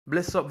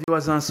Bless up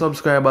viewers and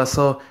subscribers.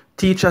 So,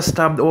 teacher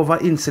stabbed over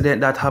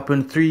incident that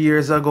happened 3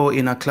 years ago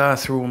in a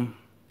classroom.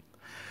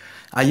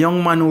 A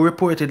young man who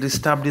reportedly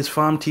stabbed his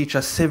form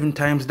teacher 7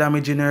 times,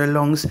 damaging her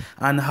lungs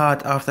and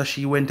heart after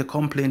she went to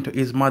complain to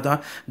his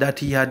mother that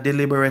he had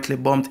deliberately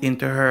bumped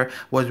into her,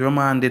 was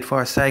remanded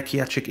for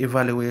psychiatric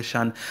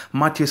evaluation.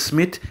 Matthew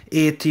Smith,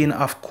 18,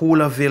 of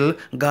Coolerville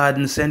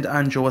Garden, St.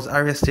 Andrew, was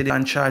arrested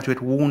and charged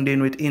with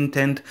wounding with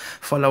intent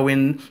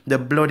following the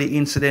bloody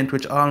incident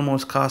which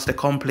almost cost the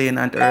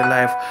complainant her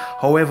life.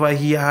 However,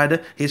 he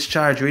had his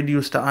charge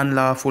reduced to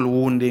unlawful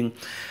wounding.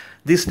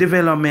 This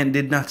development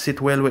did not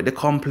sit well with the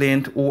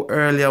complainant, who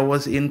earlier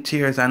was in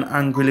tears and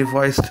angrily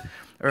voiced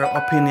her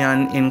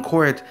opinion in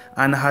court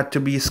and had to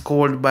be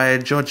scolded by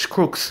Judge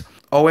Crooks.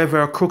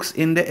 However, Crooks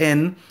in the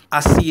end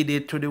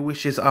acceded to the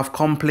wishes of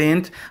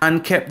complainant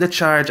and kept the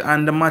charge,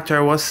 and the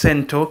matter was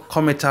sent to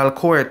committal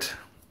court.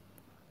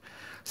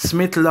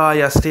 Smith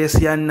lawyer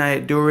Stacey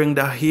Knight during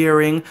the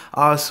hearing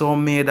also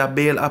made a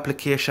bail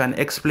application,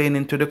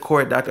 explaining to the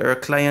court that her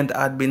client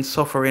had been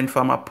suffering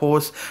from a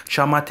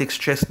post-traumatic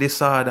stress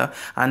disorder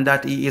and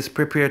that he is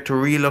prepared to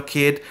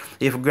relocate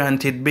if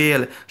granted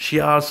bail. She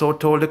also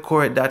told the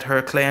court that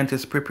her client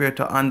is prepared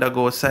to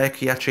undergo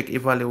psychiatric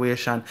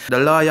evaluation. The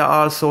lawyer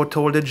also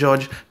told the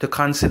judge to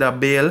consider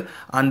bail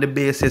on the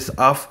basis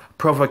of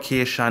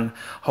provocation.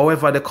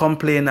 However, the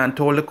complainant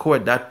told the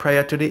court that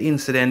prior to the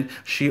incident,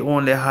 she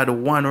only had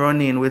one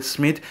run-in with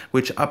Smith,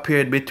 which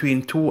appeared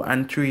between 2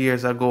 and 3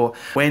 years ago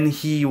when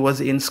he was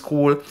in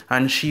school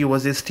and she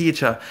was his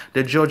teacher.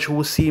 The judge,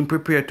 who seemed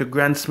prepared to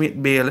grant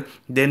Smith bail,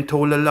 then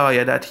told the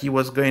lawyer that he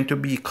was going to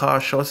be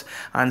cautious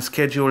and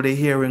schedule the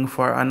hearing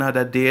for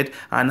another date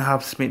and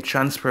have Smith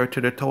transferred to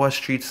the Tower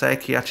Street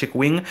Psychiatric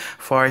Wing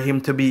for him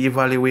to be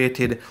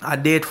evaluated. A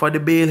date for the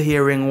bail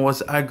hearing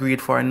was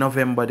agreed for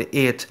November the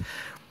 8th.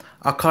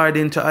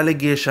 According to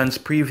allegations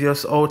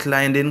previously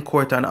outlined in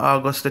court on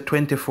August the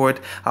 24th,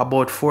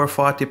 about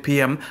 4:40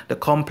 p.m., the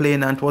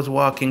complainant was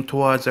walking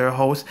towards her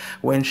house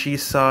when she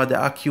saw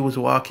the accused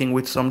walking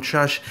with some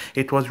trash.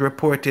 It was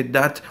reported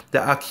that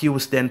the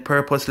accused then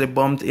purposely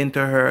bumped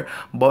into her,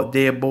 but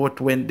they both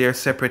went their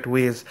separate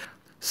ways.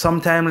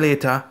 Sometime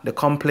later, the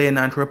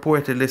complainant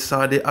reportedly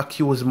saw the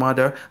accused's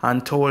mother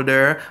and told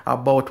her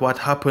about what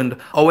happened.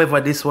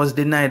 However, this was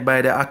denied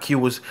by the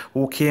accused,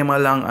 who came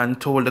along and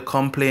told the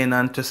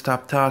complainant to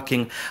stop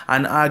talking.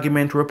 An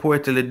argument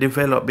reportedly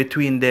developed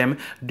between them,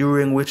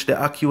 during which the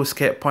accused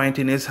kept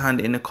pointing his hand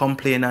in the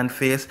complainant's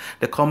face.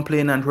 The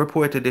complainant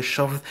reportedly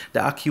shoved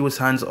the accused's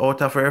hands out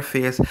of her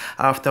face,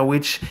 after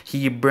which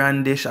he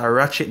brandished a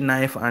ratchet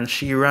knife and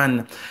she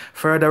ran.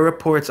 Further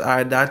reports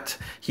are that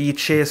he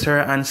chased her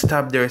and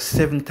stabbed her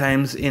 7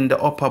 times in the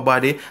upper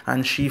body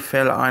and she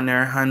fell on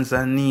her hands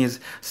and knees.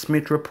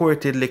 Smith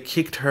reportedly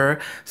kicked her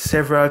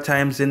several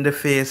times in the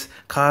face,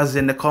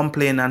 causing the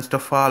complainant to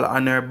fall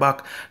on her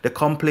back. The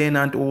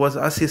complainant, who was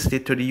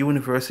assisted to the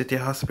University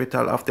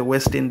Hospital of the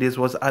West Indies,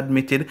 was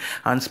admitted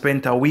and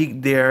spent a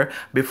week there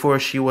before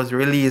she was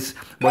released,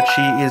 but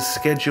she is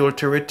scheduled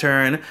to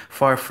return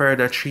for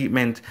further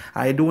treatment.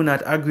 I do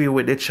not agree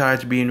with the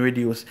charge being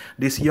reduced.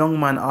 This young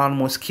man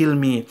almost killed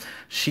me,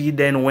 she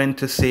then went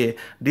to say.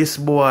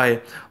 This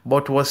boy,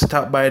 but was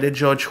stopped by the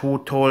judge,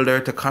 who told her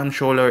to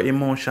control her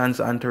emotions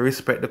and to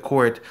respect the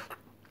court.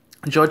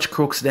 Judge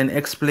Crooks then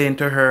explained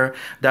to her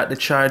that the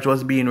charge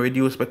was being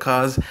reduced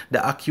because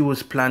the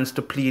accused plans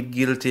to plead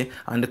guilty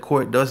and the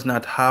court does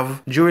not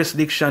have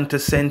jurisdiction to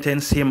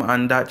sentence him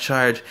on that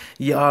charge.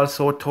 He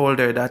also told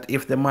her that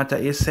if the matter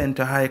is sent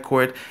to High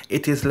Court,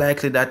 it is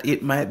likely that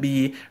it might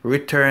be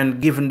returned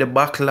given the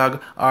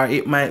backlog, or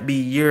it might be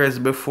years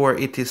before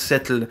it is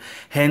settled.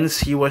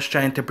 Hence, he was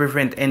trying to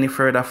prevent any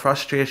further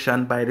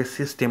frustration by the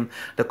system.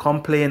 The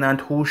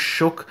complainant, who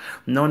shook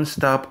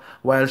non-stop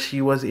while she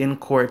was in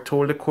court,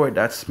 told the court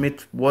that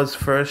Smith was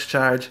first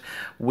charged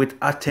with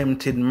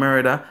attempted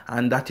murder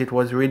and that it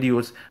was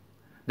reduced.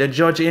 The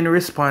judge in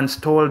response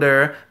told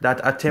her that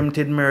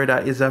attempted murder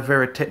is a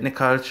very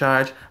technical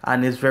charge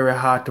and is very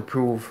hard to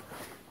prove.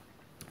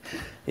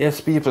 Yes,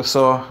 people,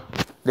 so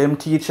them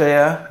teacher,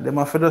 yeah, them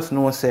have to just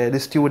know, say, the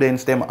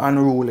students, them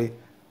unruly.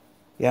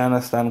 You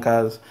understand?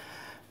 Because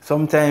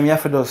sometimes you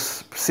have to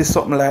just see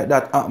something like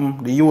that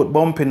happen, the youth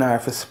bumping her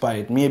for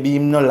spite. Maybe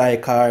him not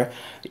like her,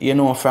 you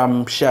know,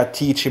 from she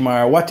teach him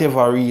or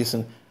whatever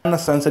reason.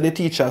 Understand? So the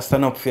teacher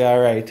stand up for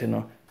her right, you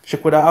know. She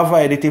could have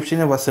avoided it if she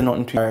never said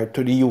nothing to her,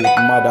 to the youth,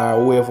 mother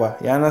or whoever.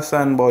 You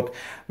understand? But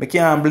I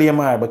can't blame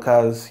her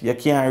because you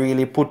can't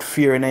really put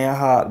fear in your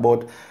heart.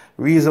 But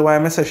reason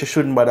why I say she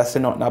shouldn't bother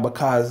say nothing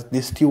because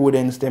the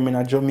students them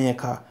in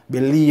Jamaica,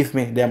 believe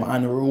me, them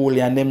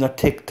unruly and them not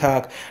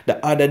TikTok.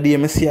 The other day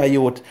I see a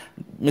youth,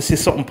 I see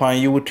something on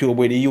YouTube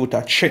where the youth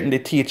are threatening the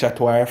teacher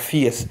to her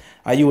face.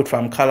 A youth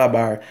from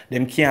Calabar,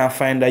 them can't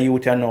find the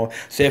youth you know.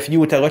 So if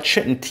youth are going to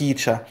threaten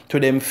teacher to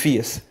them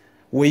face,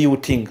 what you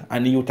think?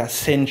 And the youth are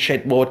send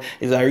shit about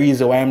is a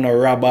reason why I'm not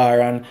robber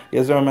and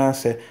you know what I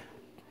say.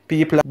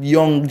 People,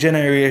 young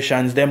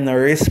generations, them not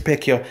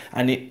respect you.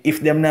 And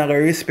if them not gonna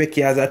respect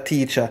you as a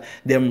teacher,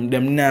 them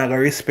not gonna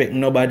respect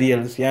nobody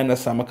else. You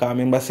understand? Because I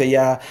remember say,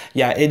 yeah,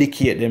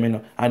 educate them, you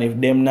know. And if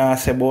them not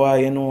say,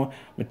 boy, you know,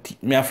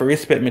 me have to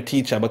respect my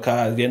teacher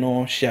because, you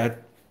know, she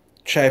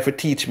try to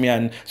teach me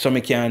and so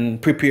me can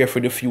prepare for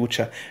the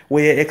future.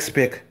 What you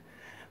expect?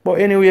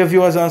 But anyway,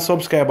 viewers and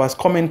subscribers,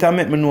 comment and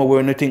let me know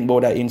what you think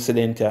about that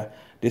incident. Yeah.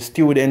 The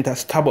student has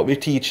stabbed up the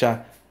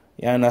teacher.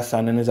 You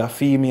understand? And it's a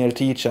female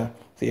teacher.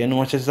 So you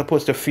know she's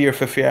supposed to fear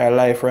for her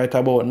life right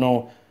about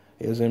now.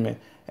 You see me?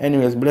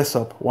 Anyways, bless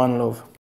up. One love.